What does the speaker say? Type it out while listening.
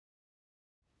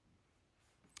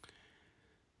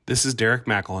This is Derric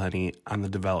McElheney on the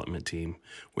development team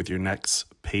with your next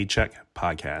Paycheck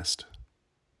podcast.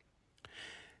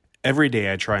 Every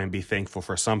day I try and be thankful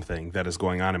for something that is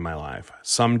going on in my life.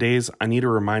 Some days I need a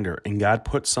reminder, and God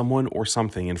put someone or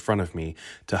something in front of me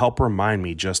to help remind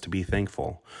me just to be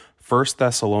thankful. 1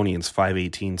 Thessalonians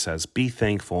 5:18 says, "Be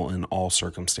thankful in all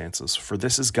circumstances, for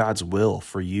this is God's will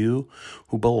for you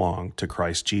who belong to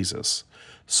Christ Jesus."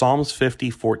 Psalms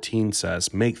 50:14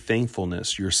 says, "Make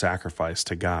thankfulness your sacrifice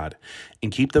to God,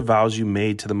 and keep the vows you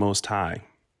made to the Most High."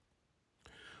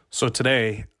 So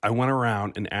today, I went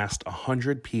around and asked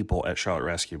 100 people at Charlotte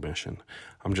Rescue Mission.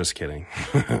 I'm just kidding.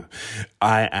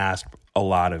 I asked a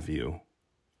lot of you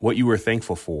what you were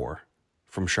thankful for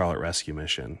from Charlotte Rescue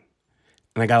Mission.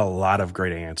 And I got a lot of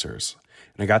great answers.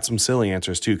 And I got some silly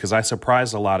answers too, because I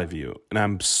surprised a lot of you. And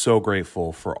I'm so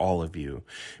grateful for all of you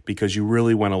because you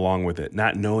really went along with it,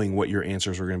 not knowing what your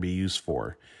answers were going to be used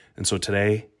for. And so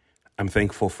today, I'm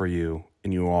thankful for you,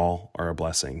 and you all are a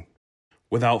blessing.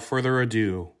 Without further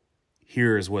ado,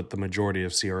 here is what the majority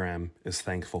of CRM is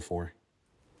thankful for.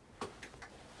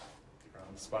 You're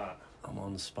on the spot. I'm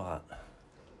on the spot.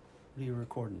 What are you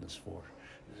recording this for?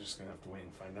 You're just going to have to wait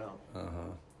and find out.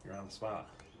 You're on the spot.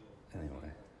 Anyway,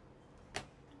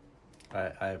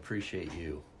 I appreciate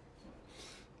you.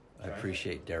 I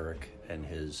appreciate Derric and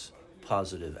his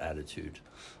positive attitude.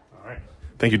 All right.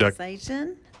 Thank you, Doug.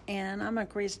 And I'm a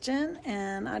Christian,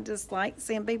 and I just like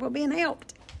seeing people being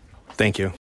helped. Thank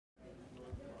you.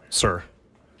 Sir,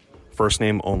 first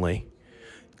name only.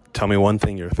 Tell me one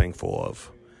thing you're thankful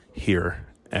of here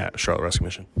at Charlotte Rescue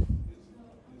Mission.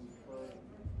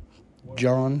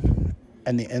 John,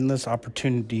 and the endless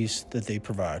opportunities that they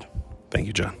provide. Thank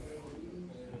you, John.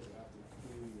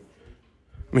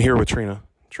 I'm here with Trina.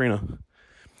 Trina,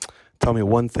 tell me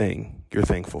one thing you're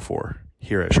thankful for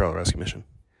here at Charlotte Rescue Mission.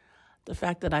 The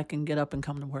fact that I can get up and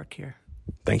come to work here.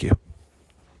 Thank you.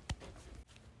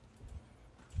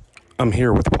 I'm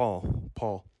here with Paul.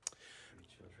 Paul,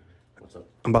 What's up?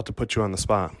 I'm about to put you on the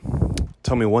spot.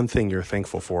 Tell me one thing you're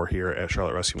thankful for here at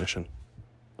Charlotte Rescue Mission.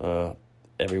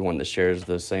 Everyone that shares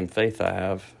the same faith I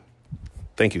have.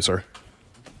 Thank you, sir.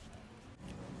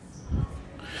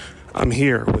 I'm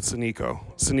here with Saniko.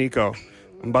 Saniko,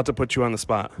 I'm about to put you on the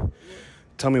spot.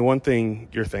 Tell me one thing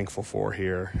you're thankful for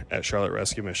here at Charlotte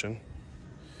Rescue Mission.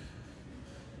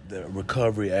 The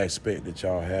recovery aspect that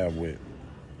y'all have with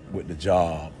the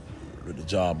job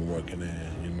I'm working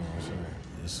in, you know what I'm saying?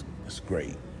 It's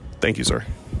great. Thank you, sir.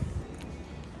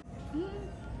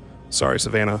 Sorry,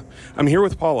 Savannah. I'm here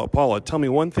with Paula. Paula, tell me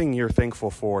one thing you're thankful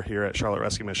for here at Charlotte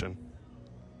Rescue Mission.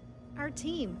 Our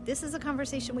team. This is a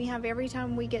conversation we have every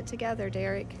time we get together,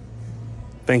 Derric.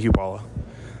 Thank you, Paula.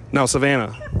 Now,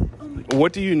 Savannah,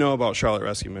 what do you know about Charlotte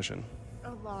Rescue Mission?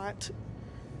 A lot.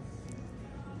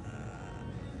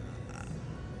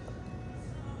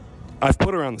 I've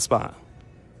put her on the spot.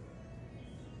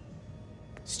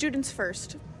 Students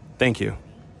first. Thank you.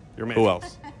 Who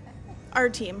else? Our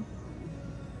team.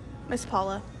 Miss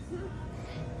Paula.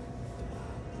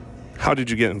 How did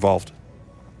you get involved?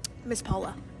 Miss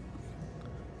Paula.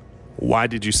 Why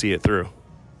did you see it through?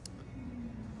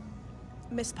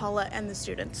 Miss Paula and the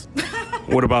students.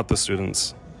 What about the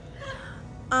students?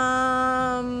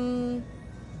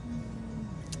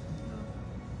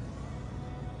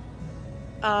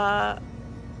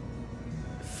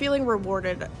 Feeling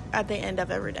rewarded at the end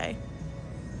of every day.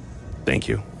 Thank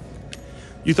you.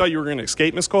 You thought you were going to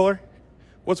escape, Miss Kohler?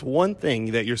 What's one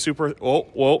thing that you're super...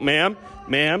 Whoa, ma'am.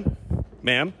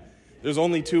 There's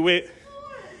only two ways...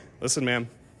 Listen, ma'am.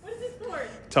 What is this for?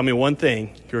 Tell me one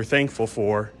thing you're thankful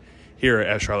for here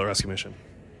at Charlotte Rescue Mission.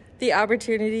 The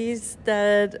opportunities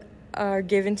that are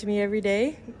given to me every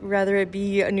day, whether it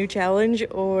be a new challenge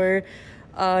or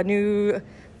a new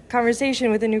conversation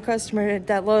with a new customer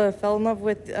that fell in love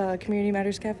with Community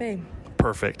Matters Cafe.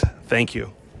 Perfect. Thank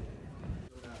you.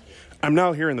 I'm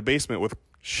now here in the basement with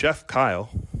Chef Kyle.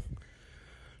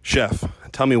 Chef,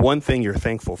 tell me one thing you're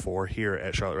thankful for here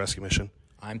at Charlotte Rescue Mission.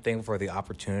 I'm thankful for the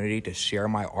opportunity to share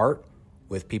my art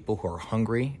with people who are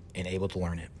hungry and able to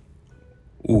learn it.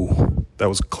 Ooh, that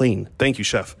was clean. Thank you,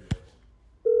 Chef.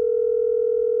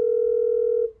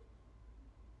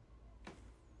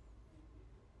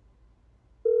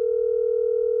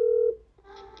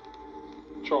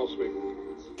 Charles speaking.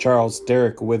 Charles,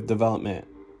 Derric with Development.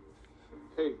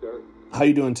 Hey, Derric. How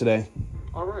you doing today?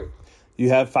 All right. You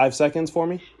have 5 seconds for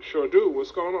me? Sure do.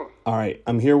 What's going on? All right.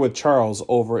 I'm here with Charles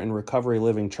over in Recovery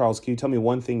Living. Charles, can you tell me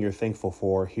one thing you're thankful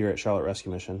for here at Charlotte Rescue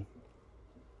Mission?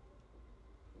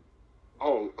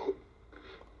 Oh,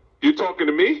 you talking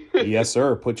to me? Yes,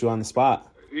 sir. Put you on the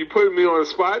spot. You putting me on the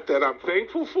spot that I'm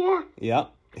thankful for? Yep.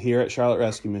 Here at Charlotte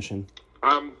Rescue Mission.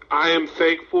 I am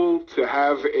thankful to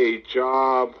have a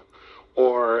job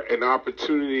or an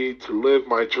opportunity to live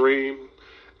my dream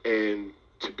and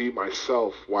to be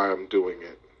myself while I'm doing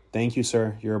it. Thank you,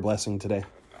 sir. You're a blessing today.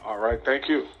 All right, thank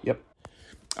you. Yep.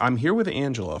 I'm here with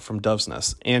Angela from Dove's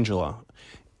Nest. Angela,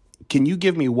 can you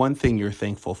give me one thing you're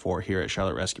thankful for here at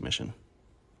Charlotte Rescue Mission?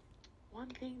 One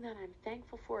thing that I'm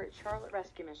thankful for at Charlotte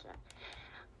Rescue Mission.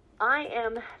 I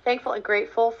am thankful and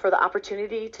grateful for the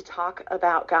opportunity to talk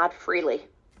about God freely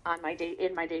on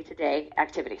in my day-to-day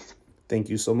activities. Thank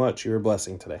you so much. You're a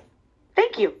blessing today.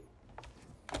 Thank you.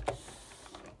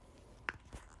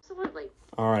 Absolutely.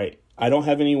 All right. I don't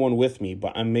have anyone with me,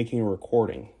 but I'm making a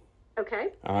recording. Okay.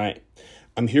 All right.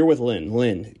 I'm here with Lynn.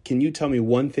 Lynn, can you tell me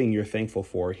one thing you're thankful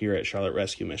for here at Charlotte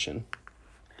Rescue Mission?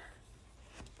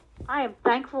 I am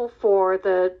thankful for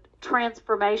the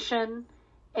transformation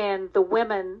and the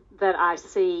women that I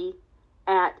see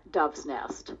at Dove's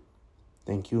Nest.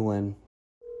 Thank you, Lynn.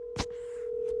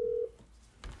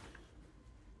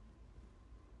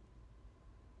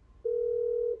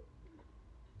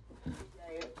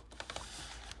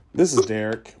 This is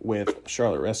Derric with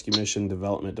Charlotte Rescue Mission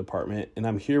Development Department, and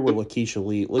I'm here with Lakeisha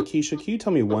Lee. Lakeisha, can you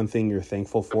tell me one thing you're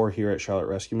thankful for here at Charlotte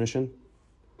Rescue Mission?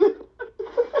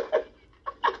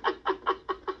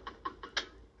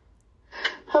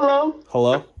 Hello?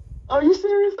 Hello? Are you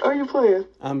serious? Or are you playing?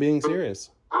 I'm being serious.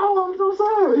 Oh, I'm so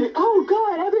sorry. Oh,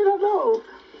 God, I didn't know.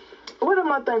 What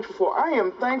am I thankful for? I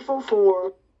am thankful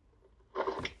for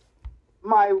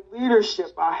my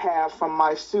leadership I have from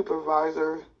my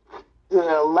supervisor to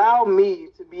allow me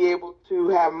to be able to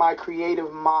have my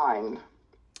creative mind.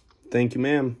 Thank you,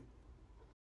 ma'am.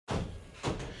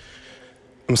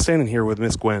 I'm standing here with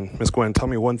Miss Gwen. Miss Gwen, tell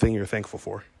me one thing you're thankful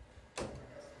for.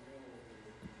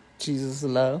 Jesus'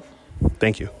 love.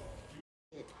 Thank you.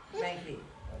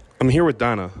 I'm here with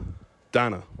Donna.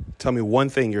 Donna, tell me one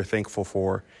thing you're thankful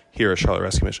for here at Charlotte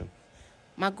Rescue Mission.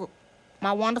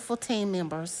 My wonderful team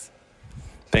members.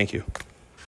 Thank you.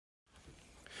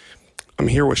 I'm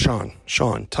here with Sean.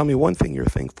 Sean, tell me one thing you're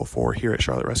thankful for here at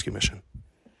Charlotte Rescue Mission.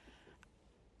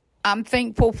 I'm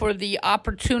thankful for the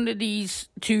opportunities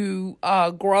to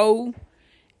grow,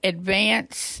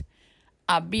 advance,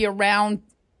 be around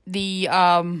the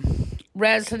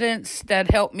residents that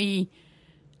help me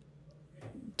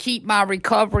keep my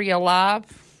recovery alive.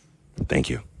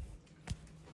 Thank you.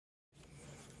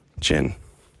 Jen,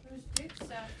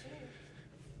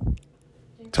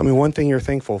 tell me one thing you're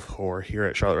thankful for here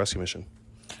at Charlotte Rescue Mission.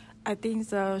 I think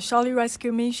the Charlotte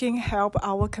Rescue Mission help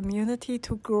our community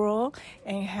to grow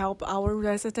and help our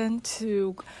residents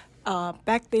to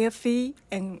back their feet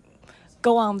and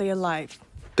go on their life.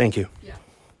 Thank you. Yeah.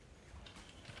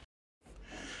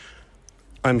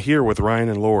 I'm here with Ryan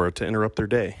and Laura to interrupt their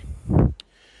day.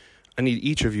 I need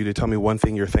each of you to tell me one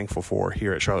thing you're thankful for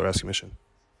here at Charlotte Rescue Mission.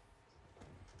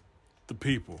 The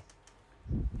people.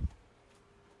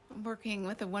 Working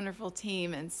with a wonderful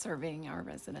team and serving our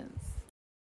residents.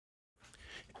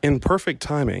 In perfect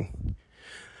timing,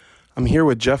 I'm here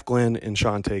with Jeff Glenn and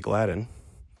Shantae Gladden.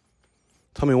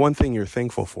 Tell me one thing you're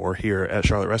thankful for here at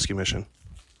Charlotte Rescue Mission.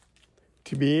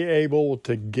 To be able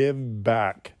to give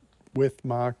back with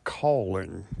my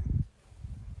calling.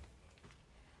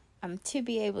 To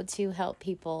be able to help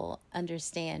people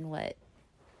understand what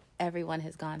everyone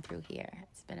has gone through here.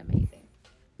 It's been amazing.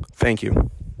 Thank you.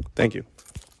 Thank you.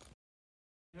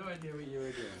 No idea what you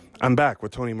were doing. I'm back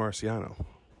with Tony Marciano.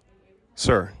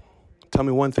 Sir, tell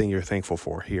me one thing you're thankful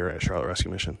for here at Charlotte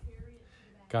Rescue Mission.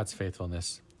 God's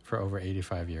faithfulness for over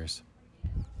 85 years.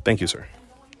 Thank you, sir.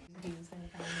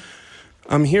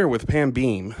 I'm here with Pam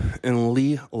Beam and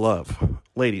Lee Love.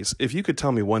 Ladies, if you could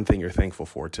tell me one thing you're thankful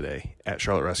for today at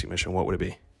Charlotte Rescue Mission, what would it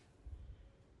be?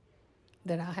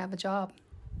 That I have a job.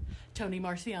 Tony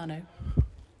Marciano.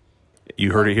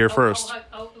 You heard it here first.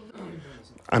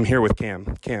 I'm here with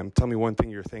Cam. Cam, tell me one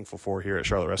thing you're thankful for here at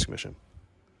Charlotte Rescue Mission.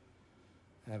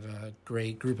 I have a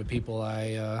great group of people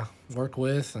I work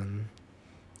with, and,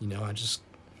 I just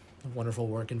a wonderful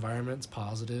work environment. It's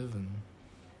positive, and,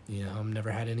 I've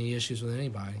never had any issues with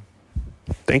anybody.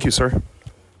 Thank you, sir.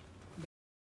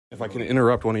 If I can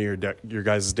interrupt one of your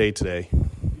guys' day today,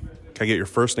 can I get your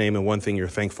first name and one thing you're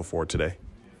thankful for today?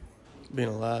 Being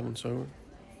alive and sober.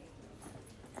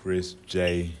 Chris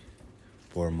J.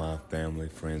 for my family,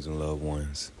 friends, and loved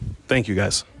ones. Thank you,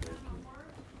 guys.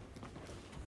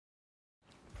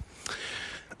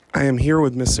 I am here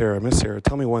with Miss Sarah. Miss Sarah,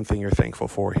 tell me one thing you're thankful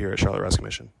for here at Charlotte Rescue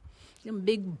Mission. Them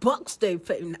big bucks they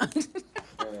pay.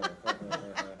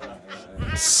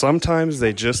 Sometimes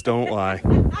they just don't lie.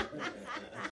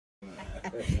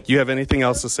 You have anything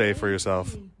else to say for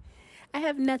yourself? I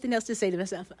have nothing else to say to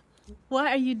myself.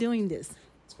 Why are you doing this?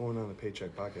 What's going on the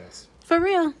Paycheck podcast? For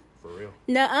real? For real.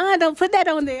 No, don't put that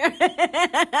on there.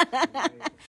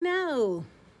 No.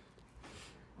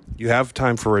 You have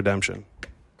time for redemption.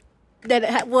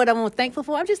 What I'm thankful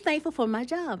for? I'm just thankful for my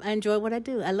job. I enjoy what I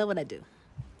do. I love what I do.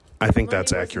 I think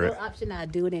that's accurate. No option. I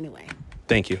do it anyway.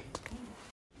 Thank you.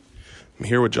 I'm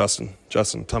here with Justin.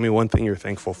 Justin, tell me one thing you're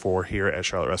thankful for here at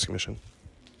Charlotte Rescue Mission.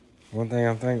 One thing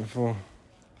I'm thankful for,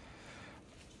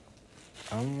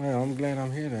 I'm glad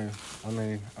I'm here though. I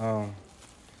mean, I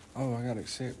got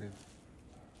accepted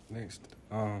next.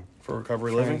 For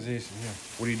recovery living? Transition, yeah.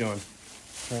 What are you doing?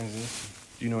 Transition.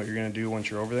 Do you know what you're going to do once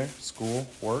you're over there? School?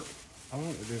 Work? I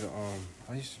want to do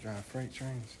I used to drive freight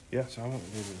trains. Yeah. So I want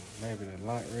to do maybe the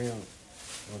light rail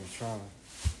or the trolley.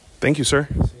 Thank you, sir.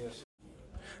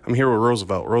 I'm here with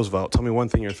Roosevelt. Roosevelt, tell me one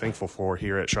thing you're thankful for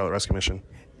here at Charlotte Rescue Mission.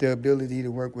 The ability to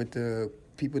work with the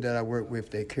people that I work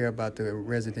with. They care about the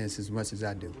residents as much as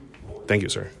I do. Thank you,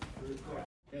 sir.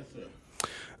 Yes, sir.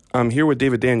 I'm here with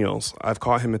David Daniels. I've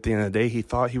caught him at the end of the day. He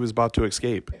thought he was about to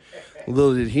escape.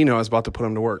 Little did he know I was about to put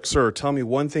him to work. Sir, tell me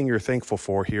one thing you're thankful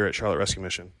for here at Charlotte Rescue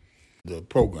Mission. The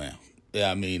program. Yeah,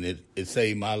 I mean, it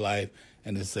saved my life,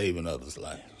 and it's saving others'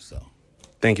 lives. So,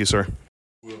 thank you, sir.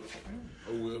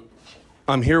 Will.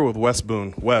 I'm here with Wes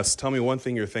Boone. Wes, tell me one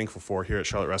thing you're thankful for here at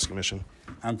Charlotte Rescue Mission.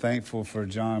 I'm thankful for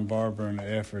John Barber and the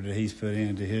effort that he's put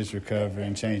into his recovery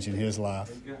and changing his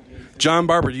life. John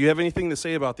Barber, do you have anything to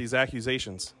say about these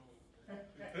accusations?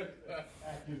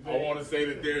 I want to say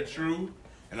that they're true,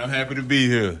 and I'm happy to be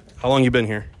here. How long you been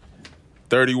here?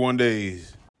 31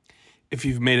 days. If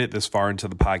you've made it this far into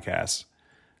the podcast,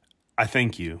 I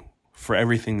thank you for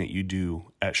everything that you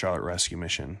do at Charlotte Rescue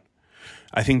Mission.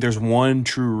 I think there's one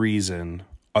true reason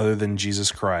other than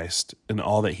Jesus Christ and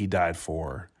all that he died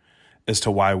for as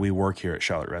to why we work here at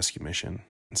Charlotte Rescue Mission.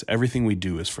 It's everything we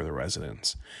do is for the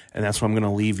residents. And that's why I'm going to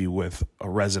leave you with a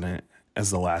resident as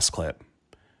the last clip.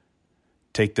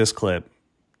 Take this clip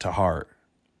to heart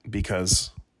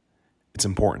because it's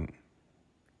important.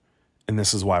 And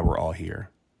this is why we're all here.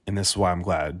 And this is why I'm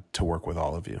glad to work with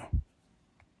all of you.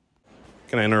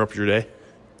 Can I interrupt your day?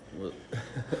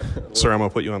 Sir, I'm going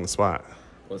to put you on the spot.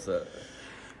 What's that?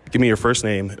 Give me your first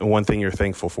name and one thing you're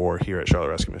thankful for here at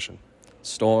Charlotte Rescue Mission.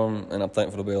 Storm, and I'm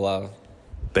thankful to be alive.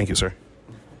 Thank you, sir.